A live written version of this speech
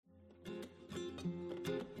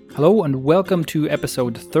Hello and welcome to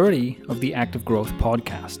episode 30 of the Active Growth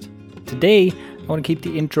Podcast. Today, I want to keep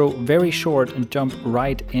the intro very short and jump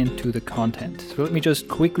right into the content. So let me just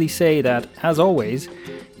quickly say that, as always,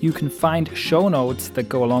 you can find show notes that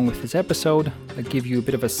go along with this episode that give you a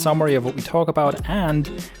bit of a summary of what we talk about,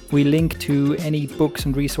 and we link to any books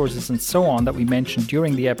and resources and so on that we mentioned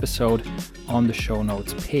during the episode on the show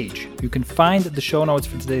notes page. You can find the show notes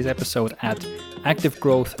for today's episode at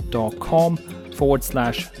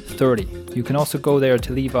activegrowth.com/30. You can also go there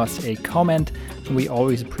to leave us a comment, and we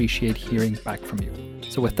always appreciate hearing back from you.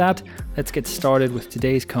 So with that, let's get started with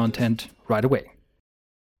today's content right away.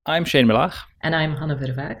 I'm Shane Milach. And I'm Hanne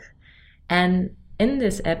Vervaag. And in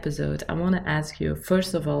this episode, I want to ask you,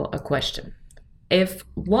 first of all, a question. If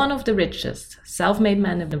one of the richest self-made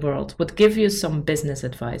men in the world would give you some business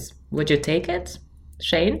advice, would you take it?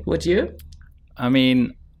 Shane, would you? I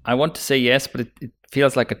mean, I want to say yes, but it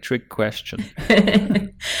feels like a trick question.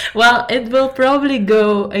 Well, it will probably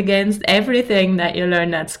go against everything that you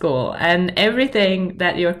learned at school and everything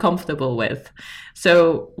that you're comfortable with.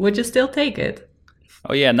 So would you still take it?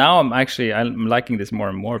 Oh yeah, now I'm liking this more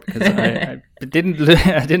and more because I didn't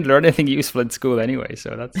learn anything useful in school anyway.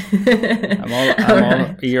 So that's I'm all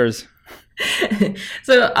ears.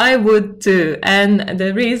 So I would too. And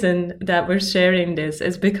the reason that we're sharing this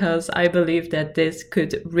is because I believe that this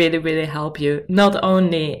could really, really help you, not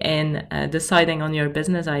only in deciding on your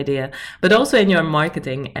business idea, but also in your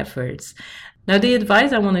marketing efforts. Now, the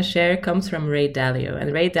advice I want to share comes from Ray Dalio.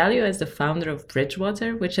 And Ray Dalio is the founder of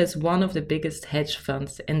Bridgewater, which is one of the biggest hedge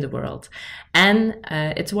funds in the world. And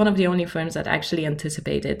it's one of the only firms that actually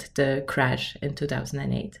anticipated the crash in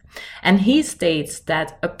 2008. And he states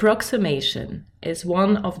that approximation is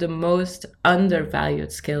one of the most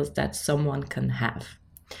undervalued skills that someone can have.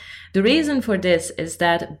 The reason for this is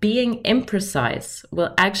that being imprecise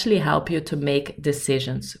will actually help you to make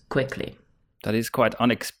decisions quickly. That is quite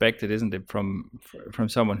unexpected, isn't it? From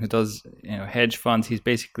someone who does hedge funds, he's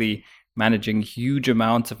basically managing huge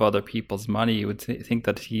amounts of other people's money. You would think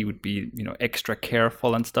that he would be extra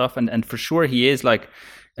careful and stuff, and for sure he is like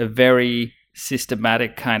a very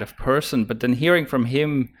systematic kind of person. But then hearing from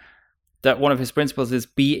him that one of his principles is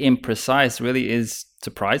be imprecise really is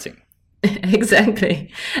surprising.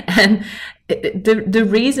 Exactly. And the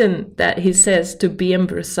reason that he says to be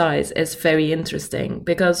imprecise is very interesting,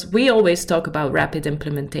 because we always talk about rapid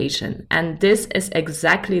implementation. And this is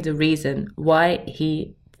exactly the reason why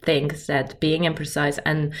he thinks that being imprecise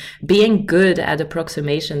and being good at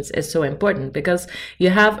approximations is so important, because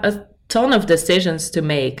you have a ton of decisions to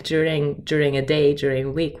make during a day, during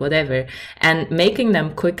a week, whatever, and making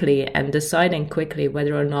them quickly and deciding quickly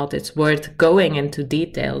whether or not it's worth going into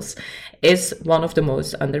details is one of the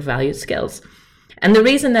most undervalued skills. And the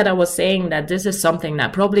reason that I was saying that this is something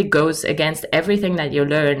that probably goes against everything that you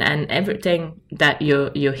learn and everything that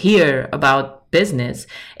you hear about business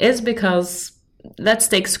is because, let's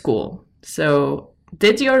take school. So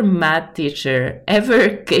did your math teacher ever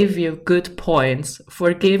give you good points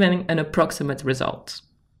for giving an approximate result?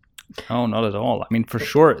 Oh, not at all. I mean, for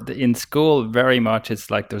sure, in school, very much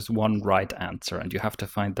it's like there's one right answer and you have to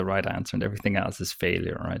find the right answer and everything else is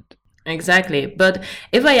failure, right? Exactly. But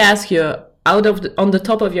if I ask you on the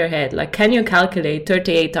top of your head, like, can you calculate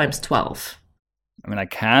 38 times 12? I mean, I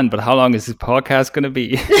can, but how long is this podcast going to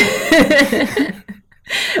be?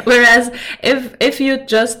 Whereas if you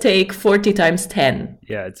just take 40 times 10.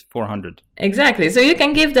 Yeah, it's 400. Exactly. So you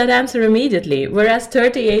can give that answer immediately. Whereas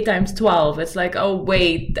 38 times 12, it's like, oh,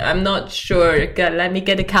 wait, I'm not sure. Let me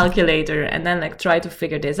get a calculator and then try to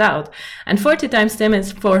figure this out. And 40 times 10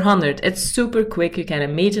 is 400. It's super quick. You can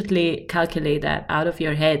immediately calculate that out of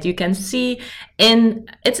your head. You can see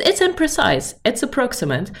it's imprecise. It's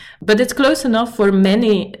approximate, but it's close enough for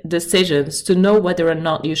many decisions to know whether or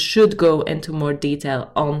not you should go into more detail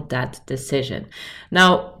on that decision.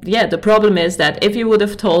 Now, yeah, the problem is that if you would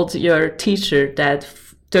have told your teacher that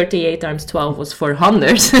 38 times 12 was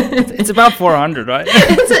 400. It's about 400, right?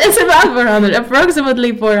 it's about 400,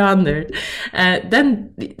 approximately 400.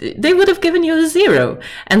 Then they would have given you a 0.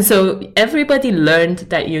 And so everybody learned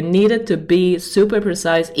that you needed to be super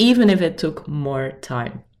precise, even if it took more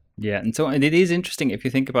time. Yeah, and it is interesting if you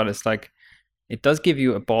think about it. It's like, it does give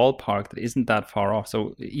you a ballpark that isn't that far off.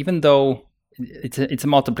 So even though it's a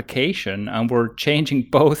multiplication and we're changing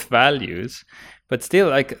both values, but still,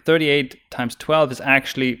 like 38 times 12 is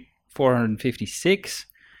actually 456.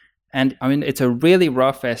 And I mean, it's a really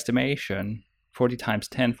rough estimation, 40 times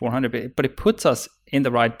 10, 400, but it puts us in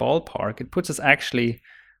the right ballpark. It puts us actually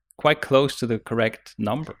quite close to the correct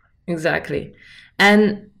number. Exactly.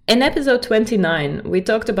 And In episode 29, we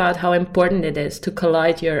talked about how important it is to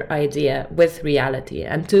collide your idea with reality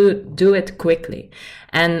and to do it quickly.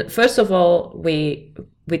 And first of all, we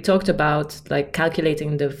talked about like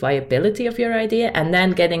calculating the viability of your idea and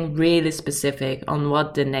then getting really specific on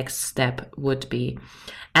what the next step would be.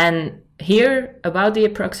 And here about the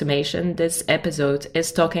approximation, this episode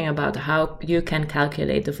is talking about how you can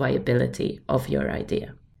calculate the viability of your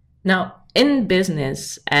idea. Now, in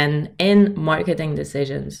business and in marketing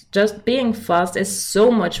decisions, just being fast is so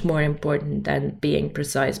much more important than being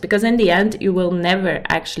precise, because in the end, you will never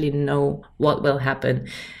actually know what will happen.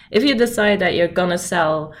 If you decide that you're gonna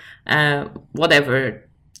sell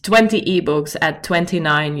 20 ebooks at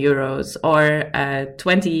 29 euros or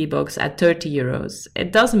 20 ebooks at 30 euros,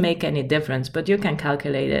 it doesn't make any difference, but you can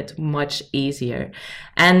calculate it much easier.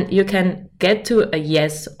 And you can get to a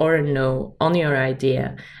yes or a no on your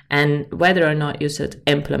idea and whether or not you should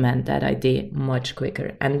implement that idea much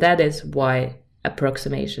quicker. And that is why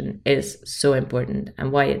approximation is so important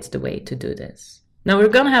and why it's the way to do this. Now we're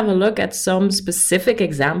going to have a look at some specific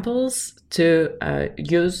examples to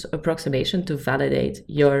use approximation to validate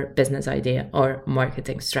your business idea or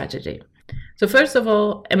marketing strategy. So first of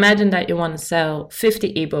all, imagine that you want to sell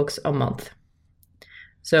 50 ebooks a month.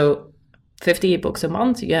 So 50 ebooks a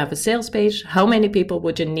month, you have a sales page. How many people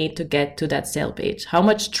would you need to get to that sales page? How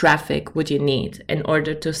much traffic would you need in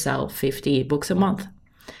order to sell 50 ebooks a month?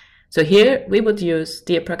 So here we would use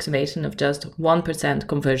the approximation of just 1%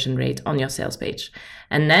 conversion rate on your sales page.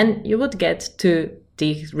 And then you would get to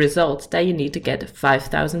the result that you need to get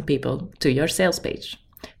 5,000 people to your sales page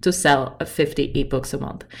to sell 50 ebooks a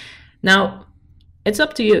month. Now, it's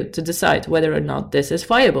up to you to decide whether or not this is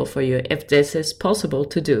viable for you, if this is possible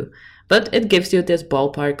to do. But it gives you this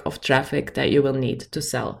ballpark of traffic that you will need to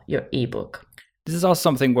sell your ebook. This is also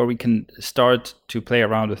something where we can start to play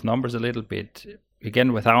around with numbers a little bit,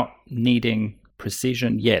 again, without needing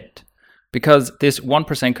precision yet. Because this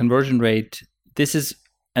 1% conversion rate, this is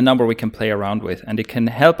a number we can play around with, and it can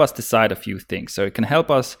help us decide a few things. So it can help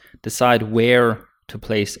us decide where to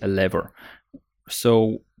place a lever.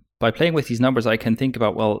 So by playing with these numbers, I can think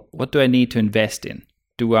about, well, what do I need to invest in?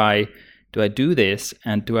 Do I do this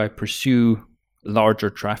and do I pursue larger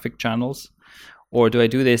traffic channels? Or do I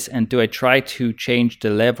do this and do I try to change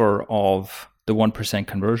the lever of the 1%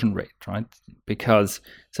 conversion rate, right? Because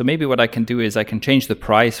so maybe what I can do is I can change the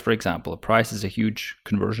price, for example. Price is a huge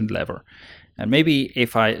conversion lever. And maybe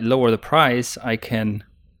if I lower the price, I can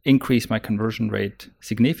increase my conversion rate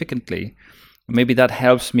significantly. Maybe that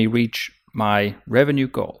helps me reach my revenue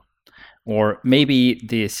goal. Or maybe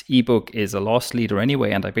this ebook is a loss leader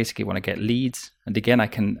anyway, and I basically want to get leads. And again, I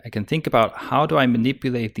can think about how do I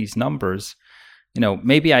manipulate these numbers.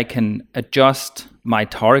 Maybe I can adjust my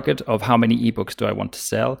target of how many ebooks do I want to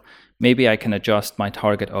sell. Maybe I can adjust my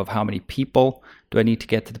target of how many people do I need to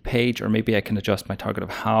get to the page, or maybe I can adjust my target of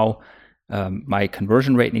how my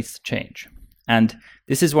conversion rate needs to change. And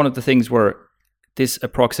this is one of the things where this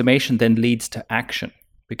approximation then leads to action.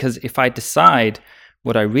 Because if I decide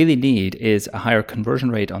what I really need is a higher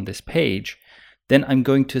conversion rate on this page, then I'm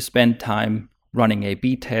going to spend time running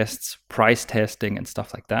A/B tests, price testing, and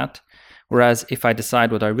stuff like that. Whereas if I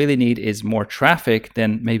decide what I really need is more traffic,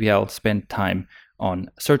 then maybe I'll spend time on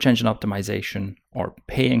search engine optimization or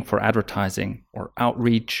paying for advertising or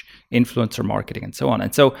outreach, influencer marketing, and so on.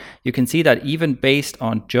 And so you can see that even based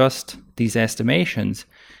on just these estimations,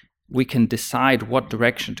 we can decide what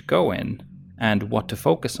direction to go in and what to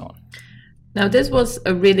focus on. Now, this was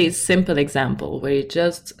a really simple example where you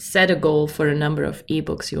just set a goal for a number of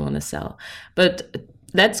ebooks you want to sell. But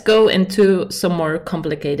let's go into some more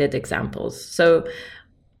complicated examples. So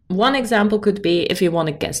one example could be if you want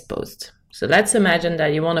to guest post. So let's imagine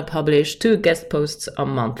that you want to publish 2 guest posts a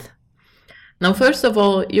month. Now, first of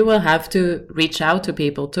all, you will have to reach out to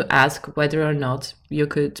people to ask whether or not you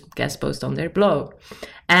could guest post on their blog.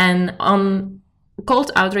 And on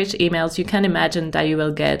cold outreach emails, you can imagine that you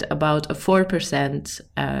will get about a 4%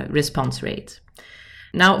 response rate.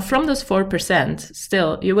 Now, from those 4%,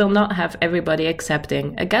 still, you will not have everybody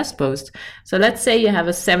accepting a guest post. So let's say you have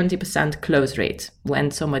a 70% close rate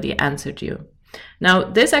when somebody answered you. Now,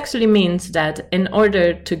 this actually means that in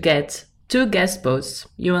order to get 2 guest posts,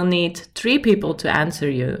 you will need 3 people to answer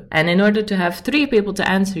you. And in order to have 3 people to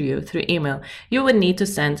answer you through email, you would need to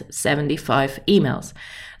send 75 emails.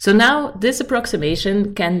 So now this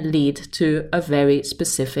approximation can lead to a very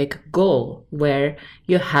specific goal where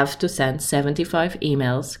you have to send 75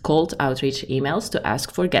 emails, cold outreach emails, to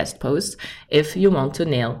ask for guest posts if you want to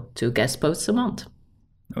nail 2 guest posts a month.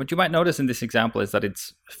 What you might notice in this example is that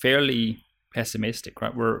it's fairly pessimistic,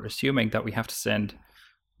 right? We're assuming that we have to send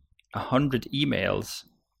 100 emails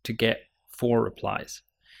to get 4 replies.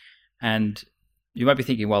 And you might be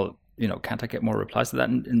thinking, well, can't I get more replies to that?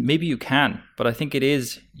 And maybe you can, but I think it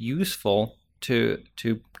is useful to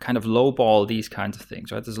kind of lowball these kinds of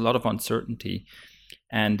things, right? There's a lot of uncertainty.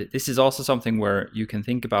 And this is also something where you can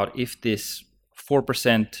think about if this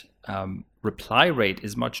 4% reply rate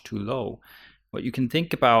is much too low. What you can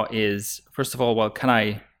think about is, first of all, well, can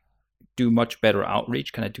I do much better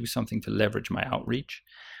outreach? Can I do something to leverage my outreach?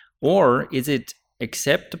 Or is it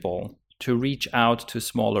acceptable to reach out to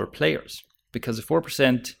smaller players? Because a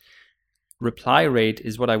 4% reply rate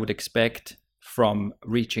is what I would expect from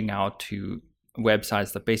reaching out to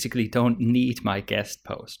websites that basically don't need my guest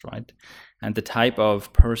post, right? And the type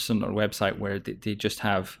of person or website where they just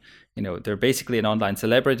have, they're basically an online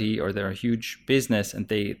celebrity or they're a huge business and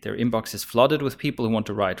their inbox is flooded with people who want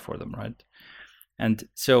to write for them, right? And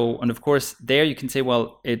of course, there you can say,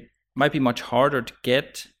 well, it might be much harder to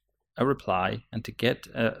get a reply and to get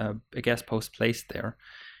a guest post placed there,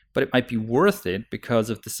 but it might be worth it because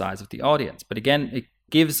of the size of the audience. But again, it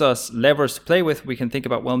gives us levers to play with. We can think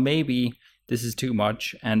about, well, maybe this is too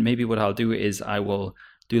much, and maybe what I'll do is I will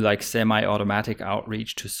do like semi-automatic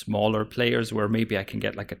outreach to smaller players where maybe I can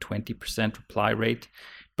get like a 20% reply rate.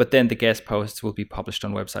 But then the guest posts will be published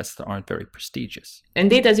on websites that aren't very prestigious.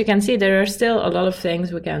 Indeed, as you can see, there are still a lot of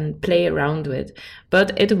things we can play around with,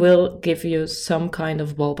 but it will give you some kind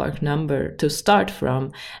of ballpark number to start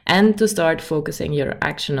from and to start focusing your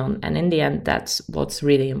action on. And in the end, that's what's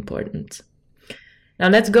really important. Now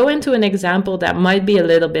let's go into an example that might be a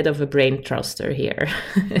little bit of a brain thruster here.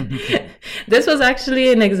 This was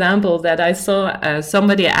actually an example that I saw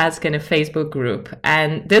somebody ask in a Facebook group,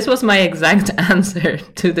 and this was my exact answer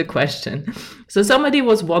to the question. So somebody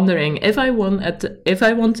was wondering, if I want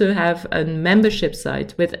to have a membership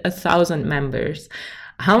site with 1,000 members,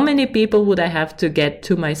 how many people would I have to get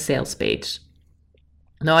to my sales page?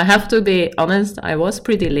 Now, I have to be honest, I was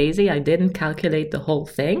pretty lazy. I didn't calculate the whole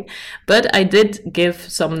thing, but I did give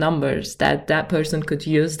some numbers that person could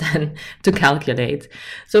use then to calculate.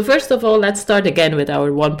 So first of all, let's start again with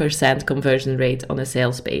our 1% conversion rate on a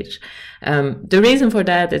sales page. The reason for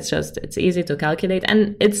that, it's easy to calculate,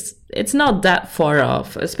 and it's not that far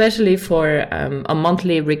off, especially for a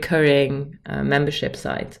monthly recurring membership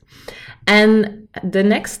site. And the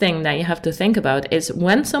next thing that you have to think about is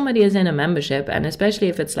when somebody is in a membership, and especially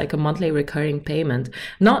if it's like a monthly recurring payment,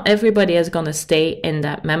 not everybody is going to stay in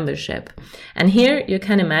that membership. And here you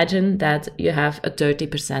can imagine that you have a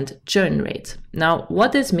 30% churn rate. Now,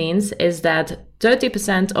 what this means is that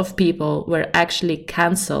 30% of people will actually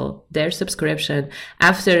cancel their subscription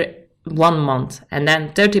after 1 month, and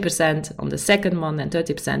then 30% on the second month and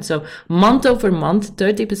 30%. So month over month,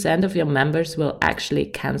 30% of your members will actually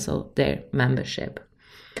cancel their membership.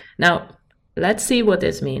 Now, let's see what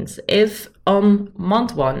this means. If on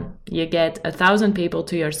month 1, you get 1,000 people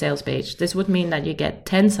to your sales page, this would mean that you get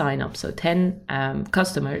 10 signups, so 10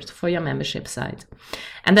 customers for your membership site.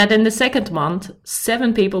 And that in the second month,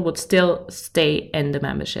 7 people would still stay in the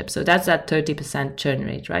membership. So that's that 30% churn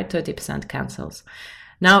rate, right? 30% cancels.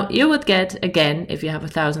 Now, you would get, again, if you have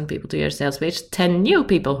 1,000 people to your sales page, 10 new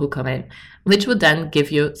people who come in, which would then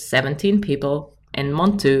give you 17 people in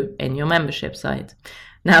month 2 in your membership site.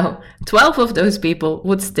 Now, 12 of those people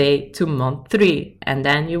would stay to month 3, and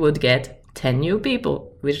then you would get 10 new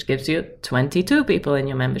people, which gives you 22 people in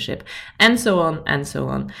your membership, and so on and so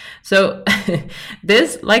on. So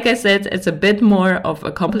this, like I said, it's a bit more of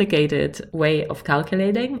a complicated way of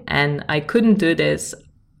calculating, and I couldn't do this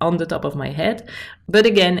on the top of my head, but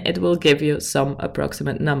again, it will give you some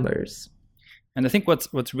approximate numbers. And I think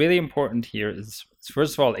what's really important here is,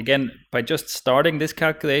 first of all, again, by just starting this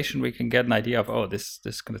calculation, we can get an idea of, this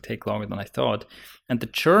is going to take longer than I thought. And the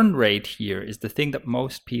churn rate here is the thing that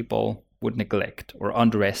most people would neglect or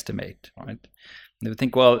underestimate, right? They would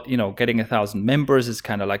think, getting 1,000 members is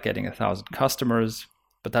kind of like getting 1,000 customers,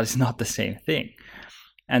 but that is not the same thing.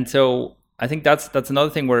 And so I think that's another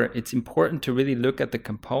thing where it's important to really look at the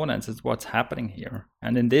components as what's happening here.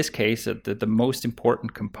 And in this case, the most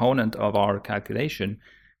important component of our calculation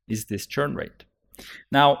is this churn rate.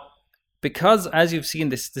 Now, because as you've seen,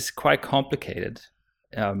 this is quite complicated,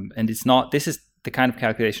 and this is the kind of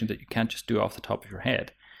calculation that you can't just do off the top of your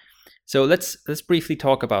head. So let's briefly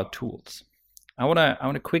talk about tools. I want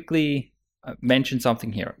to quickly mention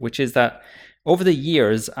something here, which is that over the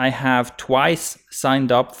years, I have twice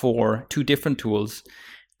signed up for 2 different tools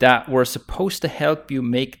that were supposed to help you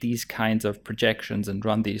make these kinds of projections and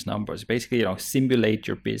run these numbers. Basically, simulate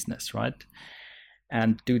your business, right?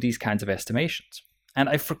 And do these kinds of estimations. And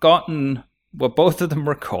I've forgotten what both of them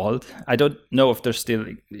were called. I don't know if they're still,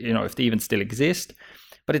 if they even still exist,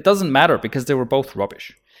 but it doesn't matter because they were both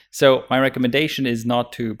rubbish. So my recommendation is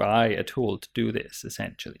not to buy a tool to do this,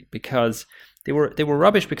 essentially, because they were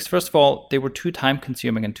rubbish. Because first of all, they were too time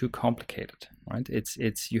consuming and too complicated. Right?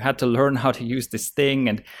 It's you had to learn how to use this thing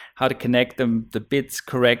and how to connect the bits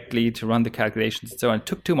correctly to run the calculations and so on. It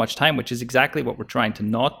took too much time, which is exactly what we're trying to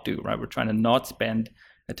not do. Right? We're trying to not spend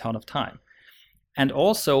a ton of time. And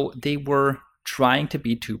also, they were trying to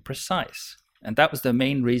be too precise. And that was the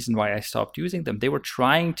main reason why I stopped using them. They were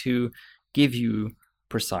trying to give you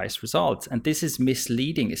precise results. And this is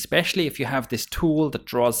misleading, especially if you have this tool that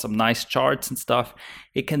draws some nice charts and stuff.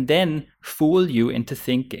 It can then fool you into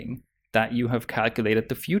thinking that you have calculated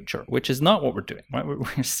the future, which is not what we're doing. Right?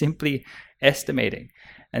 We're simply estimating.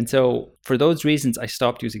 And so for those reasons, I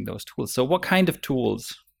stopped using those tools. So what kind of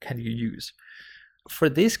tools can you use? For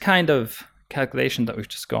this kind of calculation that we've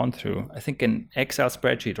just gone through, I think an Excel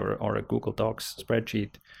spreadsheet or a Google Docs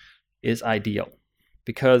spreadsheet is ideal,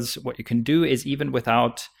 because what you can do is, even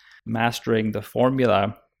without mastering the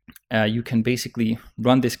formula, you can basically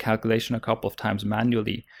run this calculation a couple of times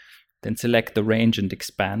manually, then select the range and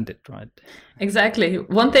expand it, right? Exactly.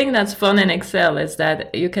 One thing that's fun in Excel is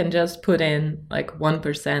that you can just put in like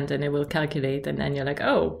 1% and it will calculate, and then you're like,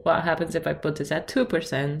 oh, what happens if I put this at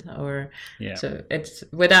 2%? Or so it's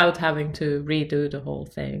without having to redo the whole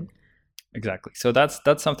thing. Exactly. So that's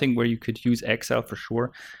something where you could use Excel for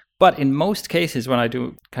sure. But in most cases, when I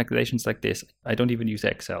do calculations like this, I don't even use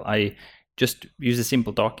Excel. I just use a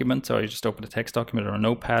simple document. So I just open a text document or a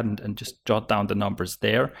notepad and just jot down the numbers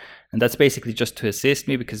there. And that's basically just to assist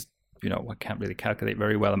me, because, I can't really calculate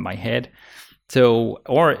very well in my head. So,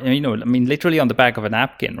 or, literally on the back of a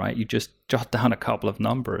napkin, right? You just jot down a couple of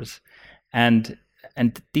numbers. And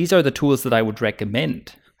these are the tools that I would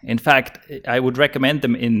recommend. In fact, I would recommend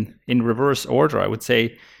them in reverse order. I would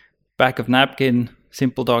say back of napkin,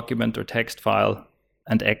 simple document or text file,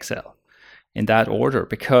 and Excel, in that order,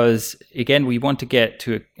 because again, we want to get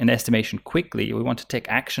to an estimation quickly. We want to take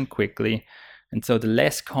action quickly. And so the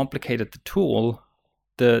less complicated the tool,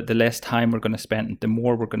 the less time we're going to spend, and the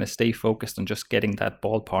more we're going to stay focused on just getting that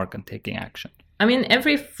ballpark and taking action. I mean,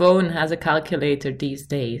 every phone has a calculator these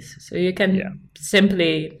days. So you can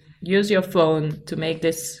simply use your phone to make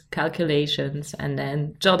these calculations and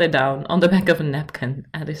then jot it down on the back of a napkin,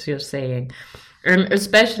 as you're saying.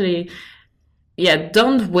 Especially,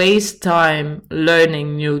 don't waste time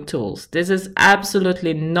learning new tools. This is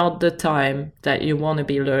absolutely not the time that you want to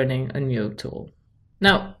be learning a new tool.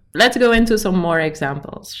 Now, let's go into some more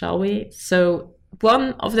examples, shall we? So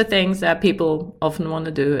one of the things that people often want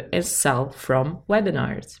to do is sell from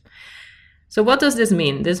webinars. So what does this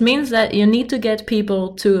mean? This means that you need to get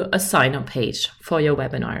people to a sign-up page for your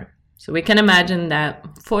webinar. So we can imagine that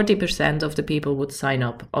 40% of the people would sign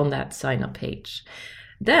up on that sign-up page.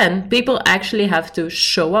 Then people actually have to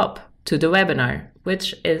show up to the webinar,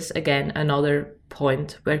 which is, again, another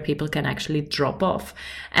point where people can actually drop off.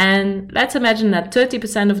 And let's imagine that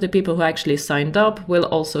 30% of the people who actually signed up will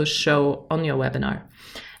also show on your webinar.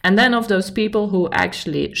 And then of those people who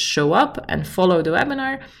actually show up and follow the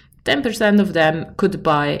webinar, 10% of them could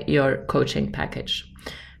buy your coaching package.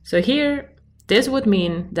 So here, this would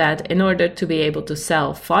mean that in order to be able to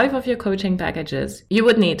sell 5 of your coaching packages, you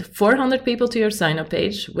would need 400 people to your sign-up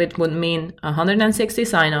page, which would mean 160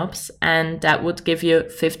 sign-ups, and that would give you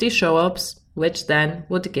 50 show-ups, which then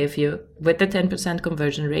would give you, with the 10%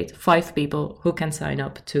 conversion rate, 5 people who can sign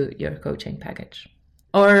up to your coaching package.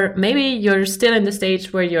 Or maybe you're still in the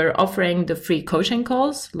stage where you're offering the free coaching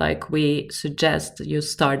calls, like we suggest you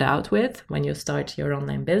start out with when you start your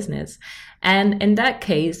online business. And in that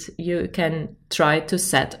case, you can try to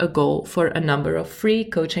set a goal for a number of free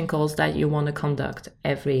coaching calls that you want to conduct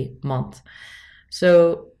every month.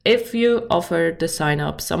 So if you offer the sign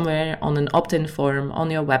up somewhere on an opt-in form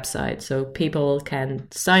on your website, so people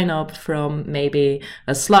can sign up from maybe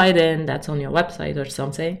a slide in that's on your website or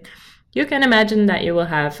something, you can imagine that you will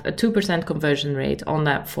have a 2% conversion rate on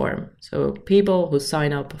that form. So people who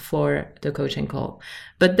sign up for the coaching call.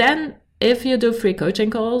 But then if you do free coaching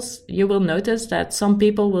calls, you will notice that some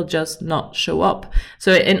people will just not show up.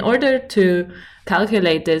 So in order to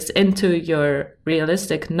calculate this into your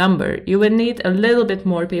realistic number, you will need a little bit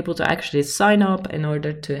more people to actually sign up in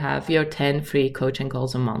order to have your 10 free coaching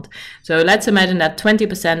calls a month. So let's imagine that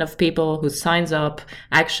 20% of people who signs up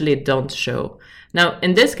actually don't show. Now,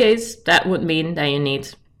 in this case, that would mean that you need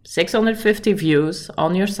 650 views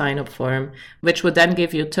on your sign-up form, which would then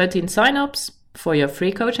give you 13 sign-ups for your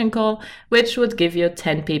free coaching call, which would give you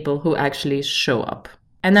 10 people who actually show up.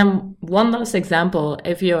 And then one last example,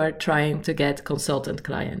 if you are trying to get consultant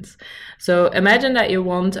clients. So imagine that you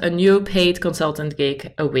want a new paid consultant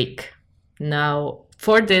gig a week. Now,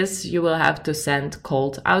 For this, you will have to send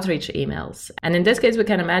cold outreach emails. And in this case, we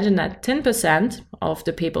can imagine that 10% of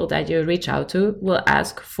the people that you reach out to will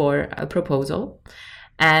ask for a proposal.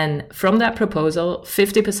 And from that proposal,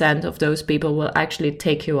 50% of those people will actually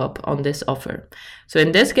take you up on this offer. So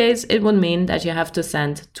in this case, it would mean that you have to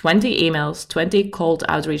send 20 emails, 20 cold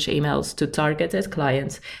outreach emails to targeted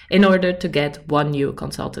clients in order to get one new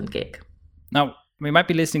consultant gig. Now, we might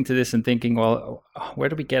be listening to this and thinking, well, where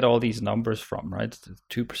do we get all these numbers from, right?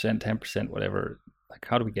 2%, 10%, whatever. Like,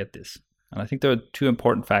 how do we get this? And I think there are two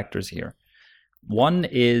important factors here. One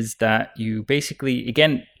is that you basically,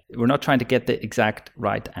 again, we're not trying to get the exact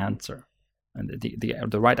right answer. And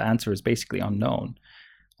the right answer is basically unknown.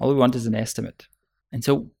 All we want is an estimate. And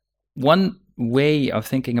so one way of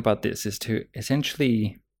thinking about this is to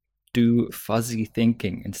essentially do fuzzy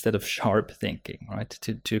thinking instead of sharp thinking, right?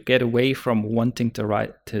 To get away from wanting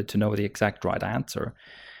to know the exact right answer,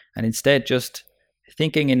 and instead just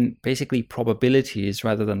thinking in basically probabilities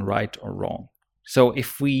rather than right or wrong. So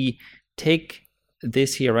if we take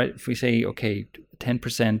this here, right? If we say, okay,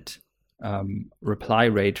 10% reply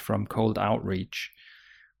rate from cold outreach,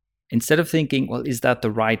 instead of thinking, well, is that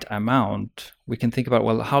the right amount? We can think about,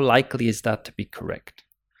 well, how likely is that to be correct?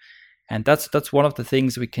 And that's one of the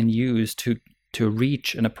things we can use to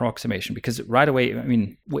reach an approximation, because right away, I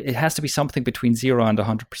mean, it has to be something between 0 and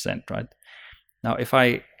 100%, right? Now, if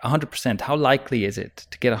 100%, how likely is it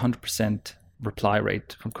to get 100% reply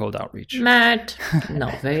rate from cold outreach? Not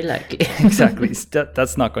very likely. Exactly.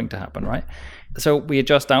 That's not going to happen, right? So we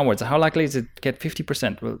adjust downwards. How likely is it to get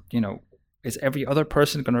 50%? Well, is every other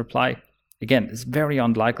person going to reply? Again, it's very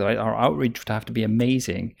unlikely, right? Our outreach would have to be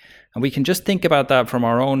amazing. And we can just think about that from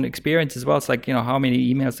our own experience as well. It's like, how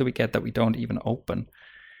many emails do we get that we don't even open?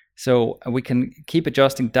 So we can keep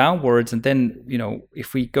adjusting downwards. And then,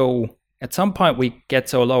 if we go, at some point we get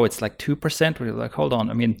so low, it's like 2%. We're like, hold on.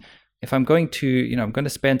 I mean, if I'm going to, I'm going to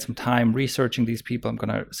spend some time researching these people, I'm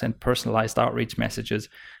going to send personalized outreach messages.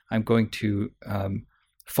 I'm going to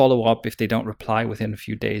follow up if they don't reply within a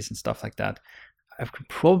few days and stuff like that. I could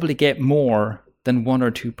probably get more than 1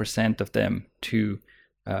 or 2% of them to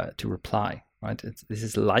reply, right? This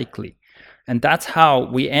is likely, and that's how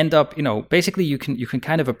we end up. Basically, you can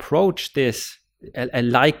kind of approach this a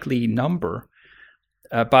likely number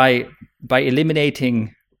by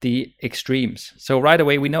eliminating the extremes. So right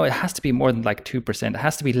away, we know it has to be more than like 2%. It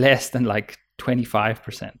has to be less than like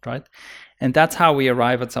 25%, right? And that's how we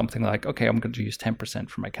arrive at something like, okay, I'm going to use 10%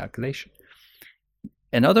 for my calculation.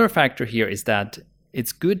 Another factor here is that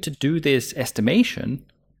it's good to do this estimation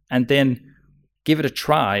and then give it a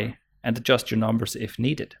try and adjust your numbers if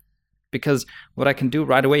needed. Because what I can do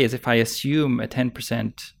right away is if I assume a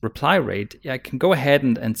 10% reply rate, I can go ahead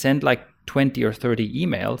and send like 20 or 30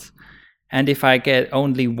 emails. And if I get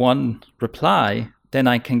only one reply, then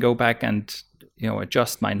I can go back and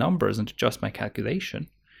adjust my numbers and adjust my calculation.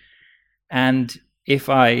 And if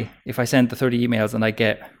I send the 30 emails and I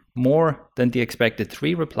get more than the expected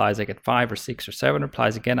 3 replies, I get 5 or 6 or 7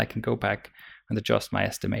 replies, again, I can go back and adjust my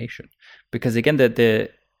estimation. Because again,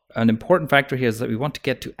 an important factor here is that we want to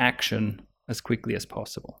get to action as quickly as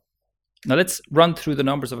possible. Now let's run through the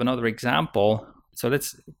numbers of another example. So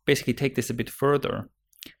let's basically take this a bit further.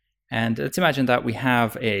 And let's imagine that we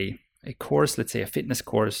have a course, let's say a fitness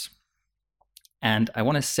course, and I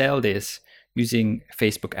want to sell this using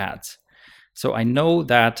Facebook ads. So I know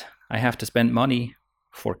that I have to spend money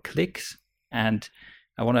for clicks, and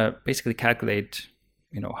I want to basically calculate,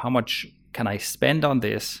 how much can I spend on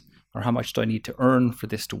this, or how much do I need to earn for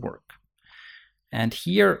this to work? And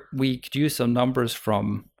here we could use some numbers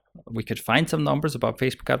we could find some numbers about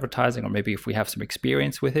Facebook advertising, or maybe if we have some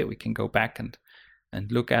experience with it, we can go back and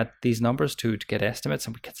look at these numbers to get estimates,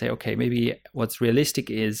 and we can say, okay, maybe what's realistic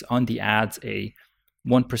is on the ads a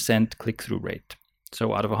 1% click-through rate.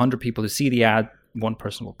 So out of 100 people who see the ad, 1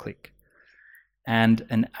 person will click.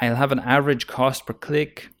 And I'll have an average cost per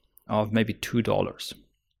click of maybe $2.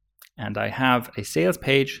 And I have a sales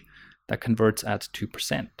page that converts at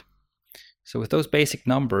 2%. So with those basic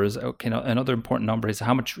numbers, okay, another important number is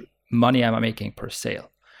how much money am I making per sale.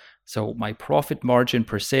 So my profit margin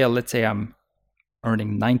per sale, let's say I'm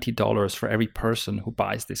earning $90 for every person who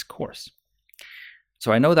buys this course.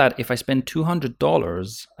 So I know that if I spend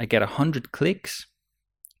 $200, I get 100 clicks.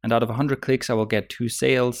 And out of 100 clicks, I will get 2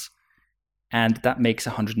 sales. And that makes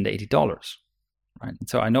 $180, right? And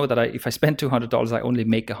so I know that if I spend $200, I only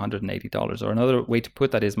make $180. Or another way to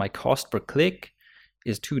put that is my cost per click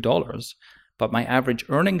is $2, but my average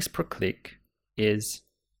earnings per click is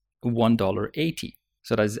 $1.80.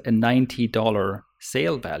 So that's a $90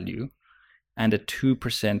 sale value. and a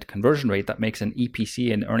 2% conversion rate, that makes an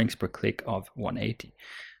EPC, an earnings per click, of 180.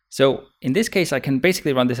 So in this case, I can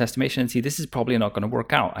basically run this estimation and see this is probably not going to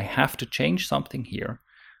work out. I have to change something here.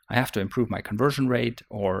 I have to improve my conversion rate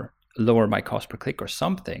or lower my cost per click or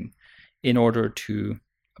something in order to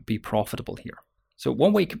be profitable here. So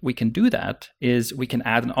one way we can do that is we can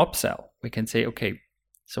add an upsell. We can say, okay,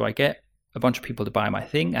 so I get a bunch of people to buy my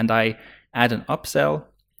thing and I add an upsell,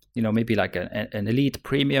 maybe like an elite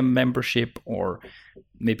premium membership, or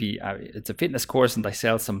maybe it's a fitness course and I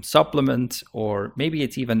sell some supplements, or maybe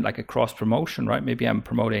it's even like a cross promotion, right? Maybe I'm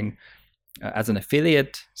promoting as an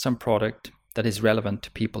affiliate some product that is relevant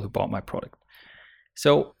to people who bought my product.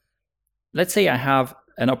 So let's say I have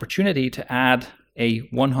an opportunity to add a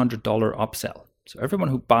 $100 upsell. So everyone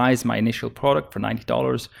who buys my initial product for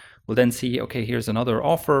 $90 will then see, okay, here's another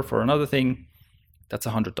offer for another thing, that's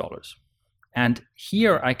 $100. And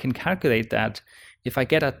here I can calculate that if I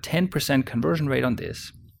get a 10% conversion rate on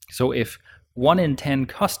this, so if 1 in 10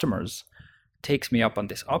 customers takes me up on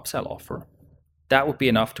this upsell offer, that would be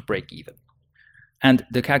enough to break even. And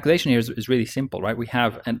the calculation here is really simple, right? We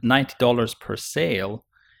have $90 per sale.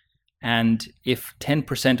 And if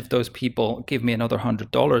 10% of those people give me another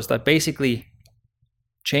 $100, that basically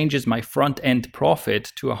changes my front end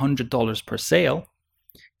profit to $100 per sale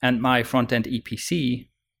and my front end EPC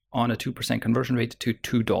on a 2% conversion rate to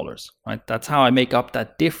 $2, right? That's how I make up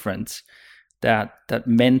that difference that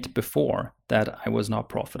meant before that I was not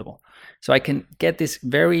profitable. So I can get this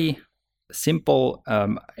very simple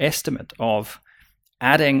estimate of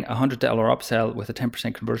adding a $100 upsell with a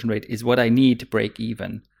 10% conversion rate is what I need to break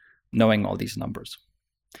even, knowing all these numbers.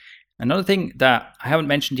 Another thing that I haven't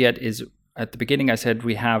mentioned yet is at the beginning I said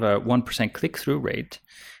we have a 1% click-through rate.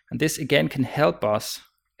 And this again can help us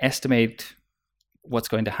estimate what's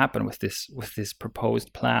going to happen with this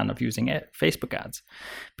proposed plan of using Facebook ads.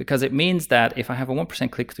 Because it means that if I have a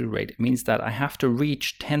 1% click-through rate, it means that I have to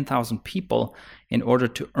reach 10,000 people in order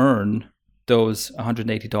to earn those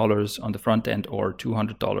 $180 on the front end or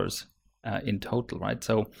 $200 in total, right?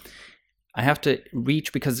 So I have to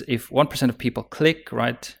reach, because if 1% of people click,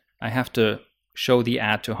 right, I have to show the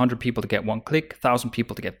ad to 100 people to get 1 click, 1,000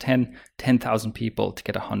 people to get 10, 10,000 people to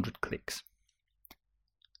get 100 clicks.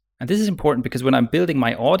 And this is important because when I'm building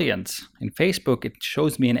my audience in Facebook, it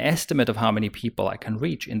shows me an estimate of how many people I can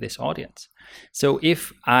reach in this audience. So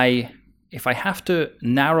if I have to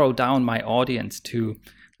narrow down my audience to,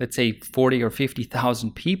 let's say, 40 or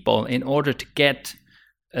 50,000 people in order to get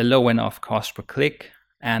a low enough cost per click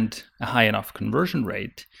and a high enough conversion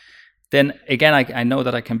rate, then again, I know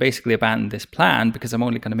that I can basically abandon this plan because I'm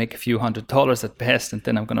only going to make a few $100 at best, and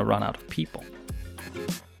then I'm going to run out of people.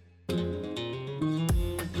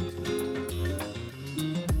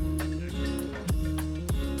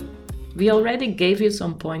 We already gave you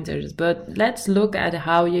some pointers, but let's look at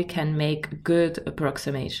how you can make good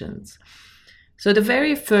approximations. So the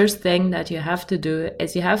very first thing that you have to do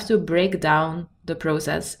is you have to break down the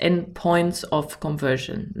process in points of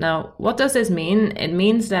conversion. Now, what does this mean? It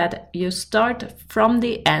means that you start from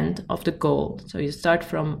the end of the goal. So you start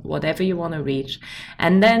from whatever you want to reach,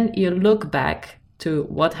 and then you look back to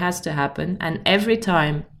what has to happen. And every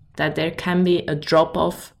time that there can be a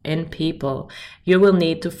drop-off in people, you will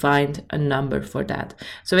need to find a number for that.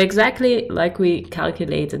 So exactly like we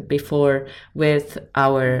calculated before with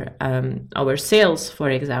our sales, for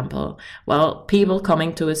example, well, people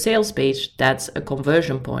coming to a sales page, that's a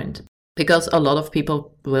conversion point. Because a lot of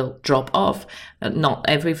people will drop off. Not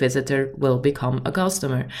every visitor will become a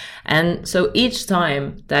customer. And so each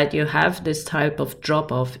time that you have this type of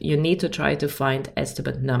drop off, you need to try to find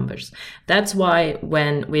estimate numbers. That's why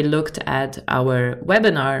when we looked at our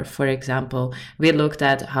webinar, for example, we looked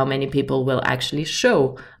at how many people will actually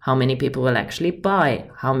show, how many people will actually buy,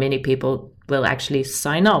 how many people will actually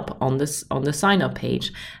sign up on the sign up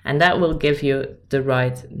page. And that will give you the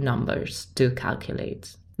right numbers to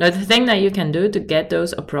calculate. Now, the thing that you can do to get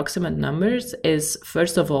those approximate numbers is,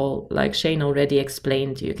 first of all, like Shane already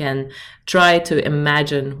explained, you can try to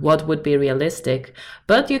imagine what would be realistic,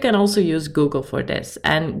 but you can also use Google for this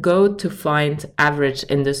and go to find average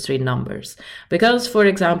industry numbers. Because, for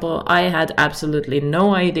example, I had absolutely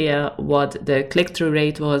no idea what the click-through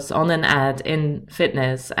rate was on an ad in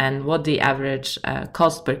fitness and what the average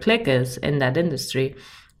cost per click is in that industry.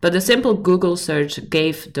 But a simple Google search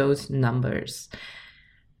gave those numbers.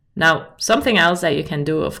 Now, something else that you can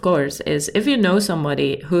do, of course, is if you know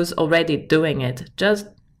somebody who's already doing it, just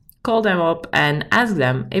call them up and ask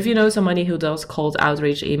them. If you know somebody who does cold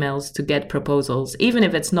outreach emails to get proposals, even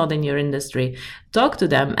if it's not in your industry, talk to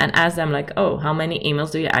them and ask them like, oh, how many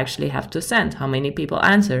emails do you actually have to send? How many people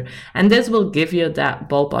answer? And this will give you that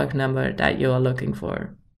ballpark number that you are looking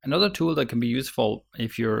for. Another tool that can be useful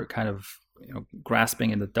if you're kind of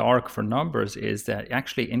grasping in the dark for numbers is that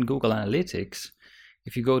actually in Google Analytics,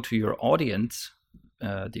 if you go to your audience,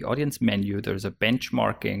 the audience menu, there's a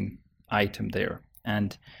benchmarking item there.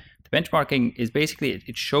 And the benchmarking is basically,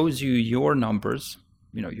 it shows you your numbers,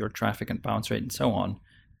 your traffic and bounce rate and so on,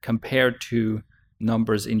 compared to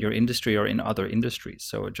numbers in your industry or in other industries.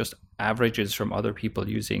 So it just averages from other people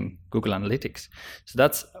using Google Analytics. So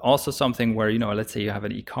that's also something where, let's say you have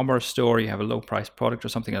an e-commerce store, you have a low price product or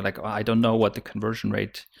something like, oh, I don't know what the conversion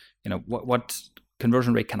rate, what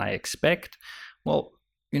conversion rate can I expect? Well,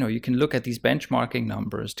 you can look at these benchmarking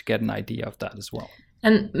numbers to get an idea of that as well.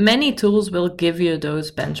 And many tools will give you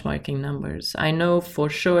those benchmarking numbers. I know for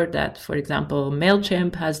sure that, for example,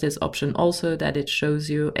 MailChimp has this option also that it shows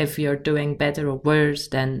you if you're doing better or worse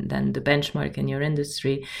than the benchmark in your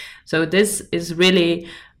industry. So this is really,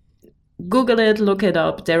 Google it, look it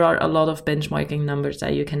up. There are a lot of benchmarking numbers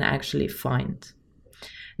that you can actually find.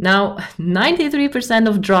 Now, 93%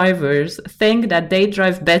 of drivers think that they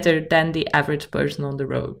drive better than the average person on the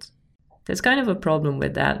road. There's kind of a problem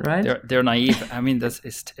with that, right? They're naive. I mean, this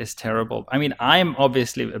is terrible. I mean, I'm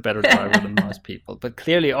obviously a better driver than most people, but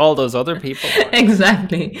clearly all those other people are.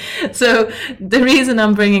 Exactly. So the reason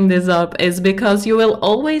I'm bringing this up is because you will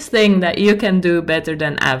always think that you can do better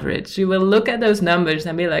than average. You will look at those numbers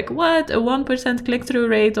and be like, what? A 1% click-through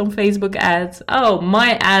rate on Facebook ads? Oh,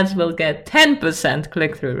 my ads will get 10%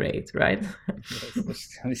 click-through rate, right?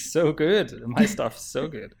 Yes, it's so good. My stuff is so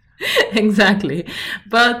good. Exactly.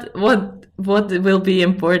 But what will be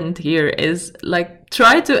important here is like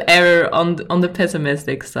try to err on the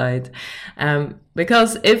pessimistic side,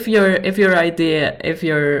 because if your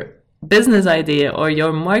business idea or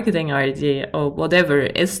your marketing idea or whatever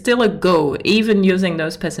is still a go, even using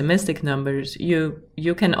those pessimistic numbers, you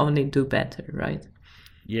can only do better, right?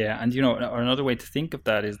 Yeah, and another way to think of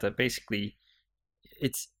that is that basically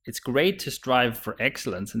it's great to strive for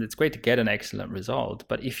excellence and it's great to get an excellent result.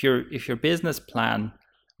 But if your business plan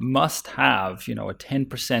must have, a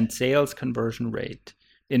 10% sales conversion rate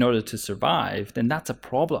in order to survive, then that's a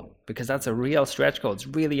problem because that's a real stretch goal. It's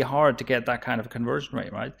really hard to get that kind of conversion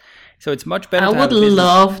rate, right? So it's much better. I would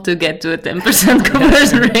love to get to a 10%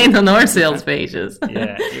 conversion rate on our sales pages.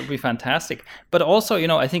 Yeah, it would be fantastic. But also,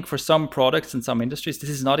 I think for some products and some industries, this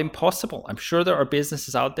is not impossible. I'm sure there are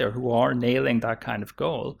businesses out there who are nailing that kind of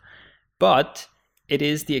goal, but it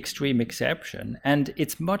is the extreme exception. And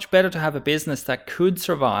it's much better to have a business that could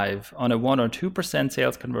survive on a 1 or 2%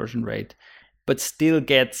 sales conversion rate, but still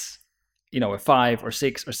gets, a 5 or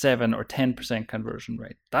 6 or 7 or 10% conversion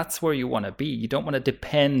rate. That's where you want to be. You don't want to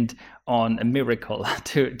depend on a miracle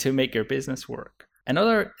to make your business work.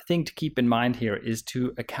 Another thing to keep in mind here is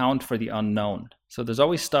to account for the unknown. So there's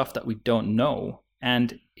always stuff that we don't know.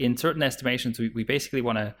 And in certain estimations, we basically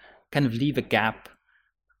want to kind of leave a gap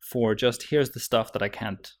for just here's the stuff that I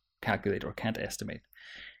can't calculate or can't estimate.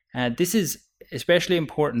 And this is especially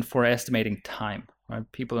important for estimating time. Right?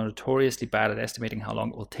 People are notoriously bad at estimating how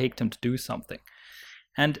long it will take them to do something.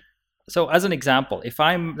 And so as an example,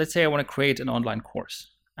 let's say I want to create an online course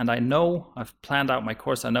and I know I've planned out my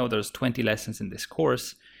course. I know there's 20 lessons in this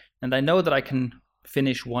course and I know that I can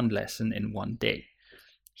finish one lesson in one day.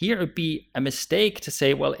 Here it would be a mistake to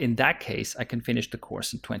say, well, in that case, I can finish the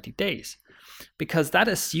course in 20 days. Because that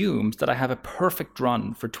assumes that I have a perfect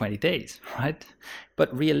run for 20 days, right?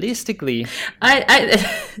 But realistically...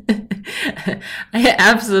 I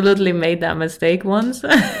absolutely made that mistake once.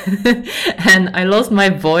 And I lost my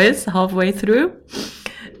voice halfway through.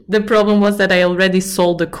 The problem was that I already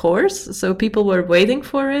sold the course, so people were waiting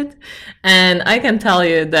for it. And I can tell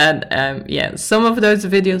you that, some of those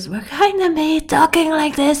videos were kind of me talking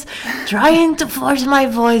like this, trying to force my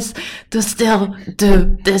voice to still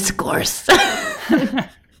do this course.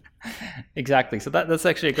 Exactly. So that's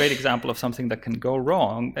actually a great example of something that can go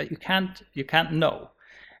wrong that you can't know.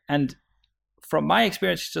 And from my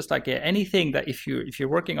experience, it's just like anything that if you're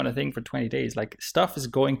working on a thing for 20 days, like stuff is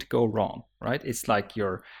going to go wrong, right? It's like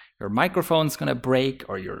your microphone's going to break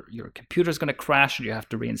or your computer's going to crash and you have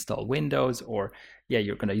to reinstall Windows, or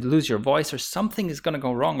you're going to lose your voice or something is going to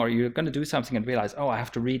go wrong, or you're going to do something and realize, I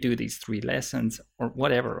have to redo these 3 lessons or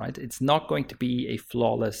whatever, right? It's not going to be a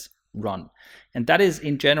flawless run. And that is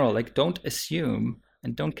in general, like don't assume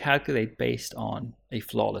and don't calculate based on a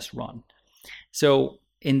flawless run. So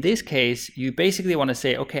in this case, you basically want to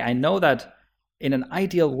say, okay, I know that in an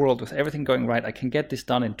ideal world with everything going right, I can get this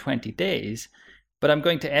done in 20 days, but I'm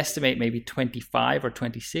going to estimate maybe 25 or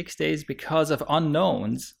 26 days because of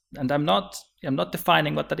unknowns. And I'm not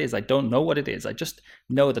defining what that is. I don't know what it is. I just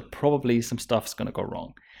know that probably some stuff's going to go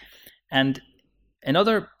wrong. And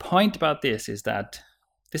another point about this is that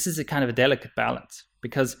this is a kind of a delicate balance,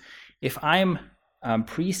 because if I'm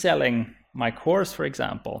pre-selling my course, for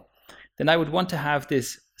example, then I would want to have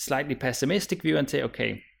this slightly pessimistic view and say,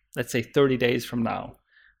 okay, let's say 30 days from now,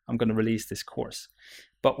 I'm going to release this course.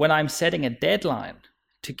 But when I'm setting a deadline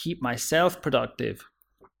to keep myself productive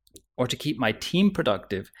or to keep my team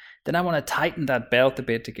productive, then I want to tighten that belt a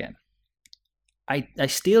bit again. I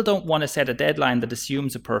still don't want to set a deadline that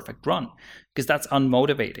assumes a perfect run, because that's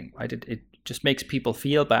unmotivating, right? It just makes people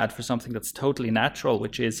feel bad for something that's totally natural,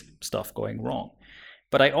 which is stuff going wrong.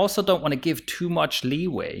 But I also don't want to give too much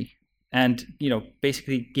leeway and,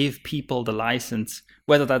 basically give people the license,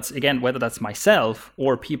 whether that's myself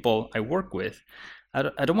or people I work with.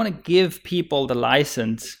 I don't want to give people the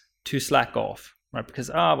license to slack off, right? Because,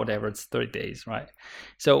 whatever, it's 30 days, right?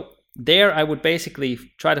 So there I would basically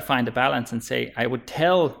try to find a balance and say, I would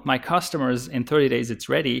tell my customers in 30 days it's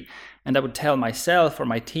ready, and I would tell myself or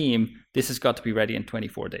my team, this has got to be ready in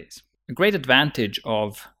 24 days. A great advantage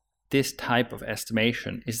of this type of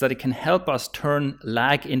estimation is that it can help us turn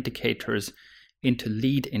lag indicators into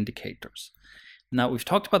lead indicators. Now, we've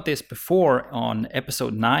talked about this before on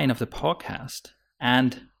episode 9 of the podcast,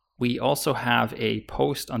 and we also have a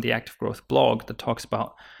post on the Active Growth blog that talks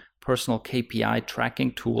about personal KPI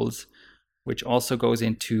tracking tools, which also goes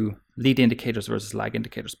into lead indicators versus lag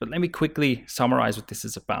indicators. But let me quickly summarize what this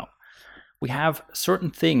is about. We have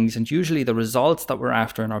certain things, and usually the results that we're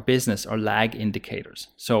after in our business are lag indicators.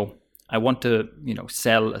 So I want to,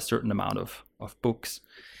 sell a certain amount of books.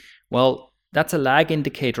 Well, that's a lag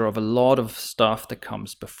indicator of a lot of stuff that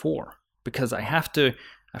comes before, because I have to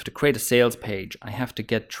create a sales page. I have to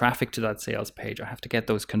get traffic to that sales page. I have to get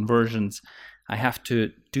those conversions. I have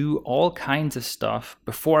to do all kinds of stuff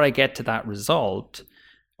before I get to that result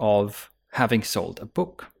of having sold a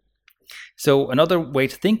book. So another way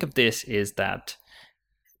to think of this is that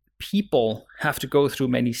people have to go through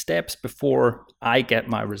many steps before I get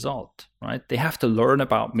my result, right? They have to learn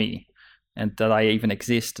about me and that I even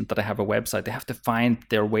exist and that I have a website. They have to find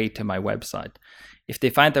their way to my website. If they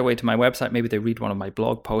find their way to my website, maybe they read one of my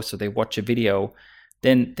blog posts or they watch a video,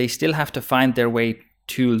 then they still have to find their way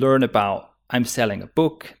to learn about I'm selling a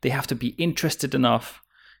book. They have to be interested enough,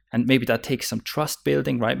 and maybe that takes some trust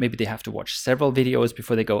building, right? Maybe they have to watch several videos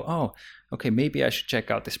before they go, oh, okay, maybe I should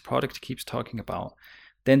check out this product he keeps talking about.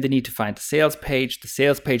 Then they need to find the sales page. The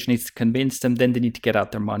sales page needs to convince them. Then they need to get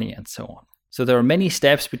out their money and so on. So there are many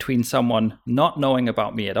steps between someone not knowing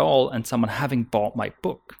about me at all and someone having bought my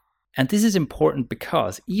book. And this is important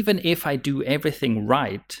because even if I do everything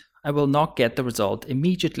right, I will not get the result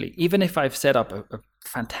immediately. Even if I've set up a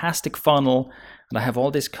fantastic funnel and I have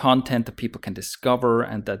all this content that people can discover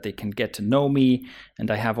and that they can get to know me,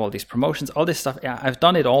 and I have all these promotions, all this stuff, I've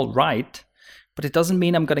done it all right, but it doesn't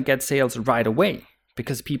mean I'm going to get sales right away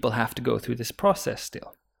because people have to go through this process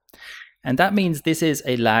still. And that means this is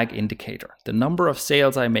a lag indicator. The number of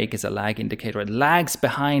sales I make is a lag indicator. It lags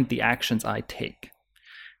behind the actions I take.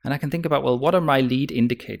 And I can think about, well, what are my lead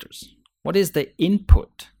indicators? What is the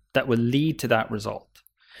input that will lead to that result?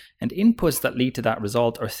 And inputs that lead to that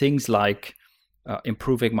result are things like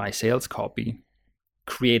improving my sales copy,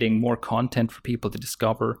 creating more content for people to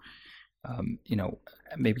discover,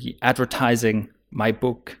 maybe advertising my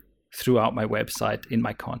book throughout my website in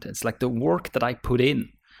my contents, like the work that I put in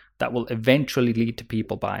that will eventually lead to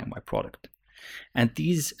people buying my product. And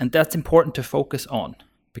that's important to focus on,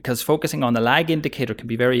 because focusing on the lag indicator can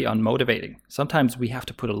be very unmotivating. Sometimes we have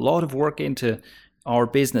to put a lot of work into our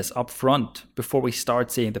business up front before we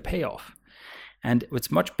start seeing the payoff. And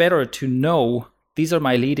it's much better to know these are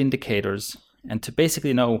my lead indicators and to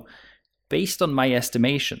basically know, based on my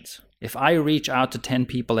estimations, if I reach out to 10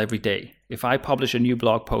 people every day, if I publish a new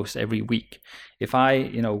blog post every week, if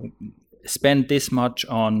I, spend this much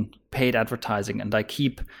on paid advertising and I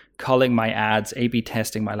keep culling my ads, A/B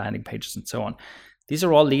testing my landing pages and so on, these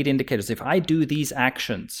are all lead indicators. If I do these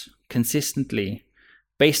actions consistently,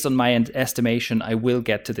 based on my estimation, I will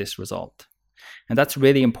get to this result. And that's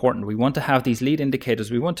really important. We want to have these lead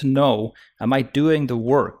indicators. We want to know, am I doing the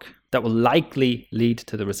work that will likely lead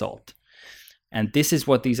to the result? And this is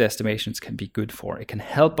what these estimations can be good for. It can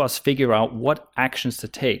help us figure out what actions to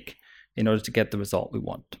take in order to get the result we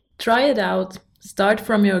want. Try it out Start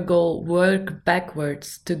from your goal, work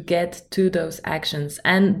backwards to get to those actions,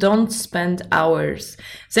 and don't spend hours.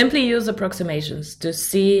 Simply use approximations to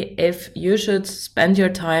see if you should spend your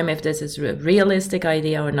time, if this is a realistic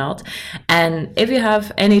idea or not. And if you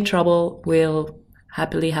have any trouble, we'll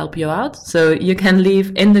happily help you out. So you can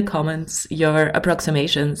leave in the comments your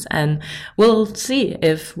approximations and we'll see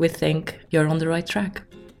if we think you're on the right track.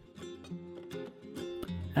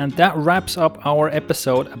 And that wraps up our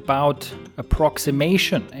episode about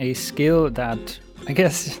approximation, a skill that I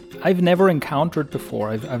guess I've never encountered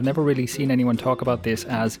before. I've never really seen anyone talk about this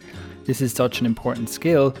as this is such an important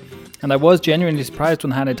skill. And I was genuinely surprised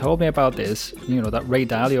when Hannah told me about this, that Ray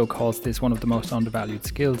Dalio calls this one of the most undervalued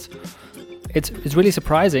skills. It's really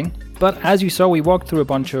surprising, but as you saw, we walked through a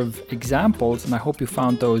bunch of examples, and I hope you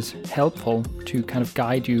found those helpful to kind of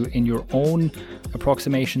guide you in your own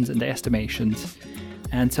approximations and estimations.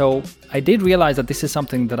 And so I did realize that this is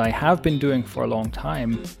something that I have been doing for a long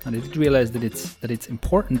time, and I did realize that it's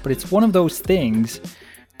important, but it's one of those things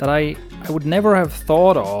that I would never have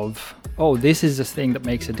thought of, oh, this is a thing that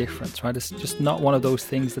makes a difference, right? It's just not one of those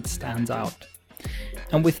things that stands out.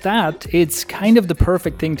 And with that, it's kind of the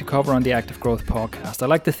perfect thing to cover on the Active Growth podcast. I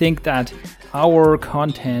like to think that our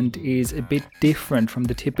content is a bit different from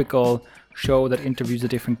the typical show that interviews a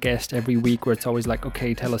different guest every week, where it's always like,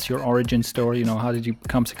 okay, tell us your origin story, how did you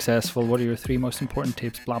become successful? What are your 3 most important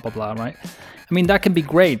tips? Blah, blah, blah, right? I mean, that can be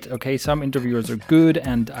great, okay? Some interviewers are good,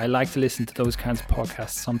 and I like to listen to those kinds of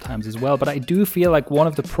podcasts sometimes as well. But I do feel like one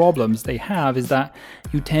of the problems they have is that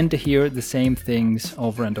you tend to hear the same things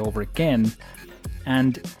over and over again.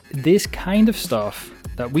 And this kind of stuff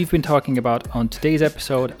that we've been talking about on today's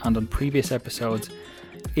episode and on previous episodes,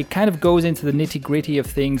 it kind of goes into the nitty-gritty of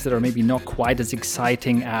things that are maybe not quite as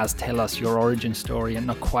exciting as tell us your origin story, and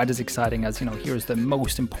not quite as exciting as, here's the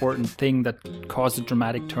most important thing that caused a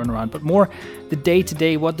dramatic turnaround, but more the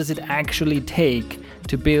day-to-day, what does it actually take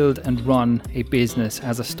to build and run a business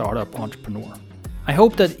as a startup entrepreneur. I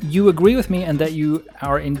hope that you agree with me and that you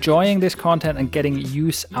are enjoying this content and getting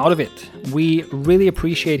use out of it. We really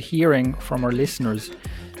appreciate hearing from our listeners,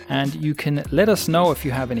 and you can let us know if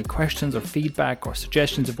you have any questions or feedback or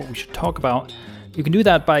suggestions of what we should talk about. You can do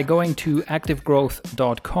that by going to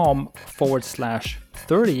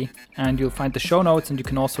activegrowth.com/30, and you'll find the show notes, and you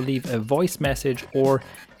can also leave a voice message or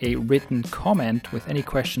a written comment with any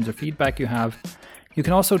questions or feedback you have. You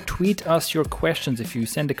can also tweet us your questions if you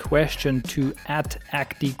send a question to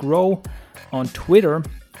 @ActiGrow on Twitter.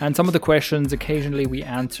 And some of the questions, occasionally we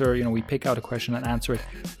answer, we pick out a question and answer it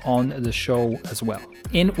on the show as well.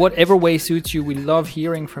 In whatever way suits you, we love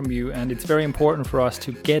hearing from you, and it's very important for us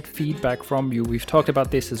to get feedback from you. We've talked about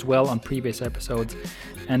this as well on previous episodes,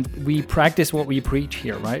 and we practice what we preach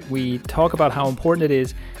here, right? We talk about how important it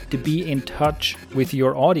is to be in touch with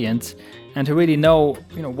your audience and to really know,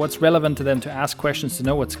 what's relevant to them, to ask questions, to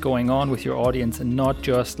know what's going on with your audience, and not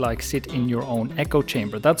just like sit in your own echo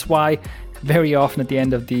chamber. That's why very often at the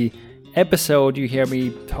end of the episode, you hear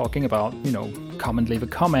me talking about, come and leave a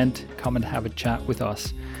comment, come and have a chat with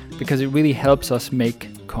us, because it really helps us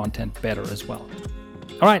make content better as well.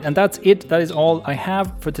 All right, and that's it. That is all I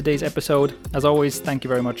have for today's episode. As always, thank you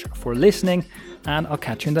very much for listening, and I'll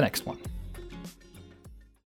catch you in the next one.